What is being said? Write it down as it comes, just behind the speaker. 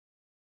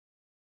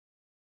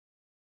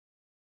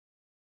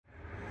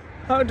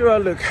How do I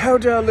look? How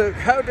do I look?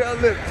 How do I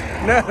look?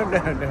 No,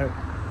 no, no.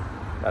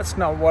 That's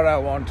not what I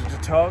wanted to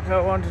talk.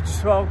 I wanted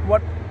to talk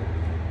what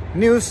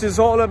news is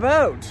all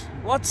about.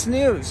 What's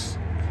news?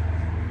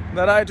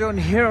 That I don't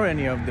hear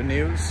any of the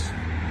news.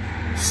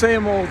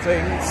 Same old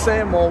thing,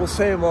 same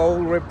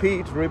old,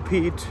 repeat,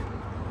 repeat,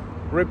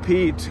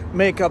 repeat,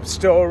 make up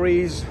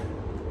stories,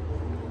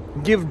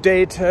 give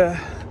data,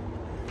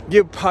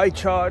 give pie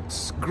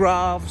charts,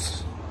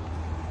 graphs,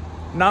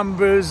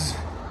 numbers,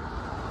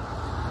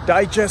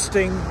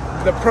 digesting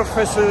the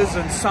professors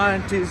and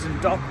scientists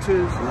and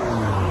doctors.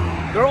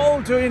 They're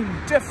all doing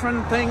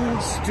different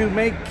things to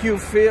make you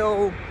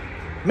feel,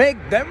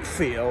 make them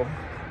feel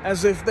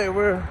as if they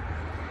were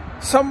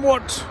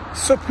somewhat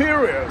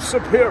superior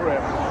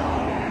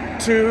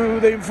to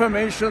the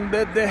information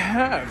that they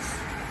have.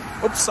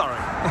 Oops, sorry.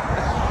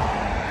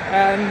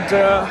 And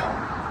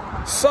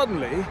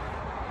suddenly,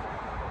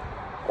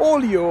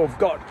 all you have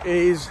got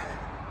is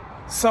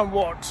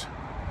somewhat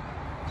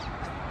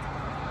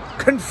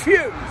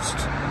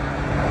confused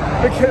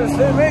because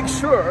they make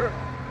sure.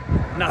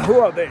 Now, who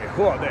are they?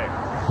 Who are they?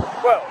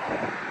 Well.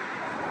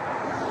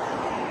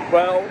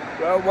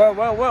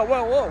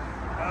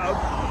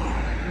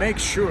 Make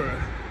sure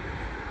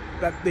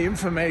that the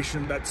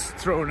information that's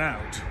thrown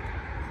out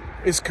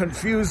is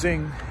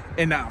confusing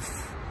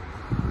enough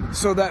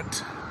so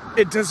that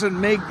it doesn't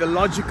make the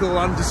logical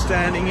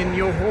understanding in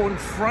your own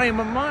frame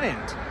of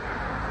mind.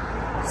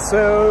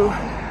 So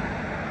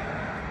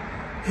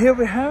here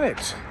we have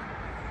it.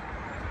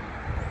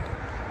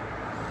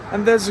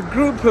 And there's a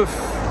group of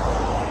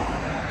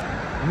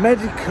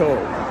medical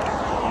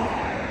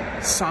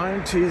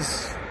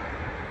scientists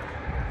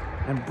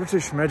and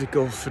British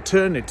medical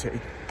fraternity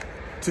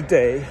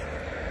today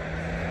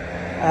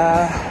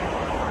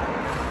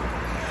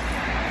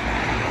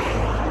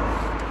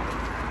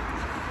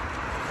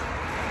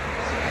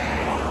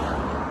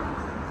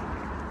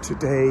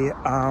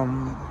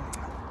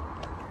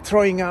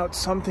throwing out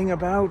something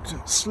about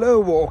slow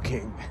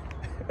walking.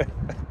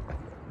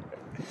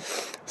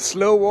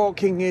 Slow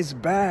walking is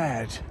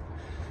bad.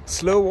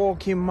 Slow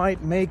walking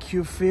might make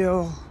you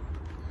feel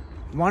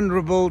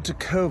vulnerable to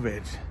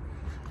COVID.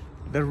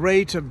 The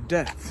rate of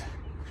death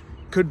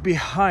could be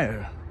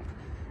higher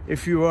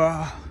if you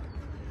are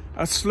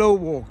a slow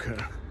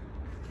walker.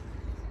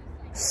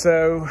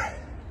 So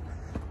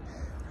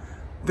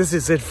this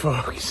is it,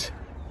 folks.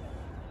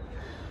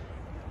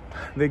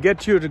 They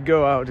get you to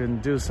go out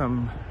and do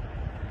some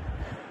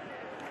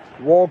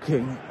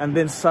walking, and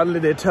then suddenly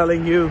they're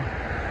telling you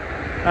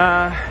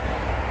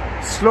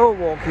slow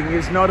walking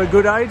is not a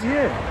good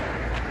idea.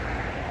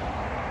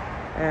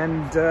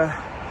 And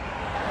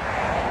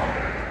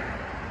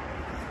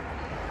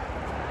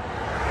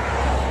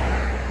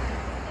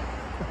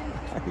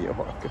you're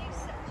welcome.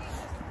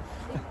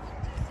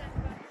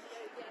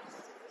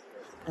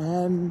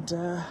 And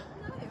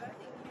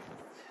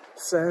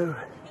so,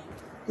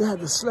 yeah,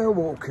 the slow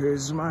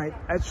walkers might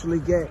actually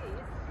get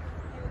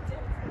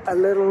a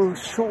little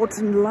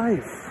shortened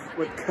life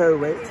with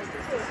COVID.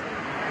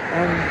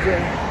 And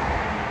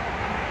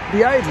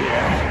the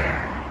idea...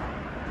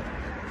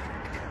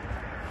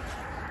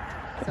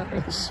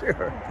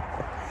 Sure.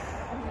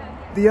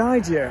 The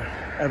idea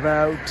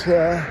about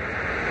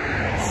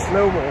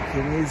slow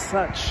walking is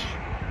such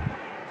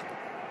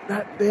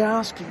that they're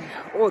asking,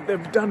 or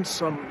they've done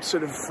some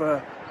sort of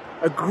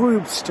a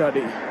group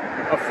study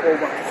of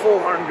over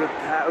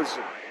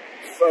 400,000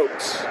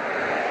 folks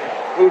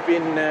who've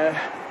been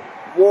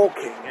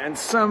walking, and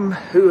some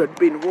who had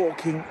been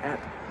walking at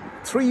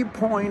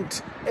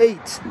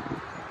 3.8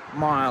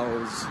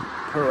 miles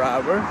per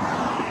hour.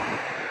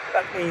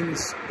 That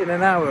means in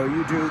an hour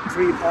you do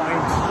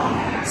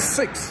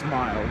 3.6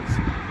 miles,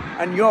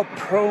 and you're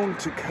prone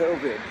to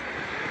COVID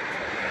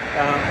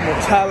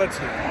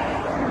mortality.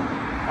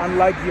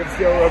 Unlike if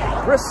you're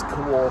a brisk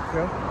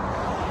walker,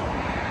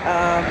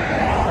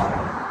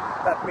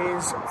 that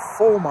means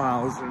 4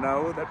 miles an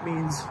hour. That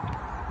means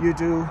you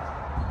do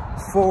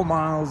 4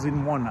 miles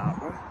in 1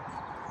 hour.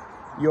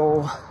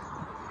 Your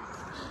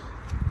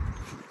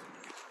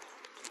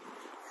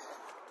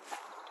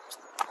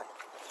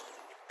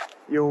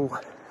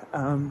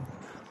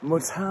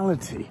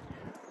mortality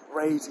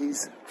rate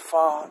is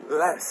far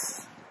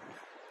less.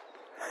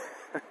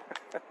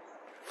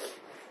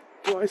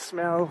 Do I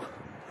smell?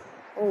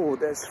 Oh,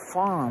 there's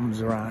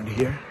farms around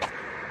here.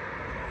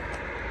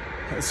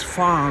 There's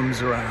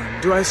farms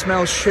around. Do I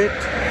smell shit?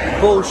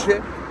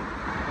 Bullshit?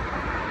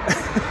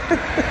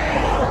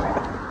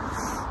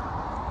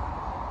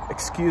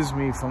 Excuse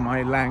me for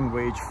my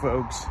language,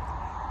 folks,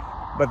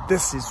 but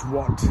this is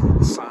what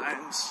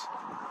science,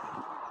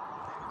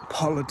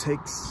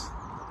 politics,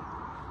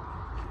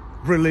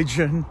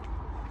 religion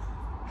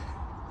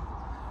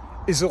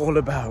is all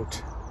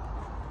about.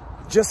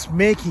 Just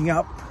making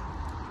up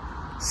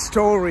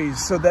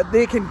stories so that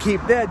they can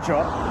keep their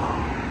job.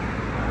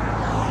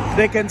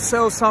 They can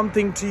sell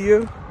something to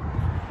you,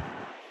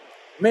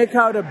 make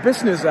out a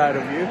business out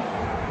of you,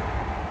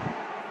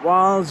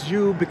 whilst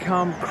you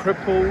become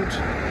crippled,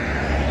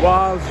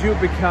 whilst you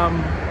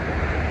become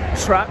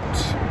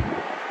trapped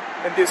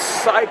in this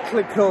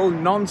cyclical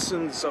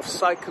nonsense of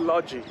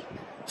psychology.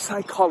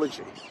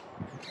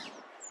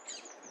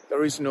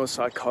 There is no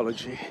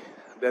psychology.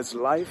 There's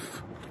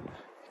life.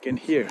 You can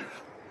hear.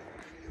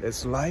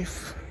 There's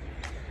life,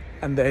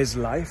 and there's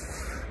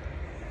life,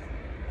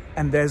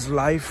 and there's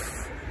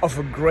life of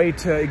a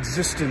greater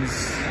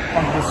existence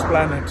on this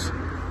planet.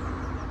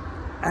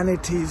 And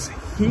it is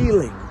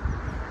healing.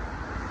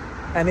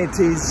 And it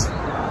is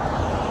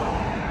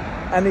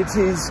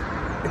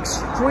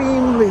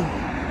extremely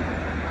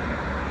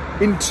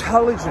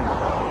intelligent.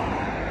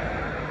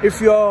 If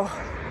you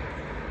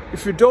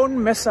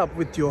don't mess up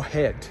with your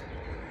head,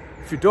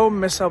 if you don't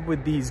mess up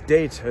with these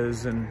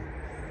datas and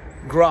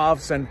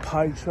graphs and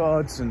pie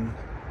charts and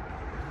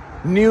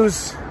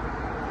news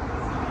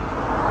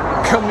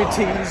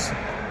committees,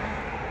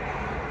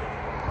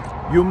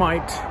 you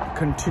might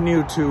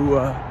continue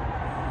to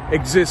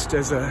exist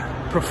as a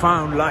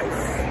profound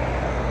life.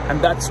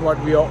 And that's what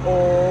we are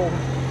all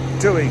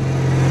doing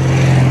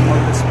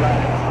on this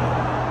planet.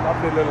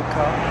 Lovely little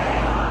car.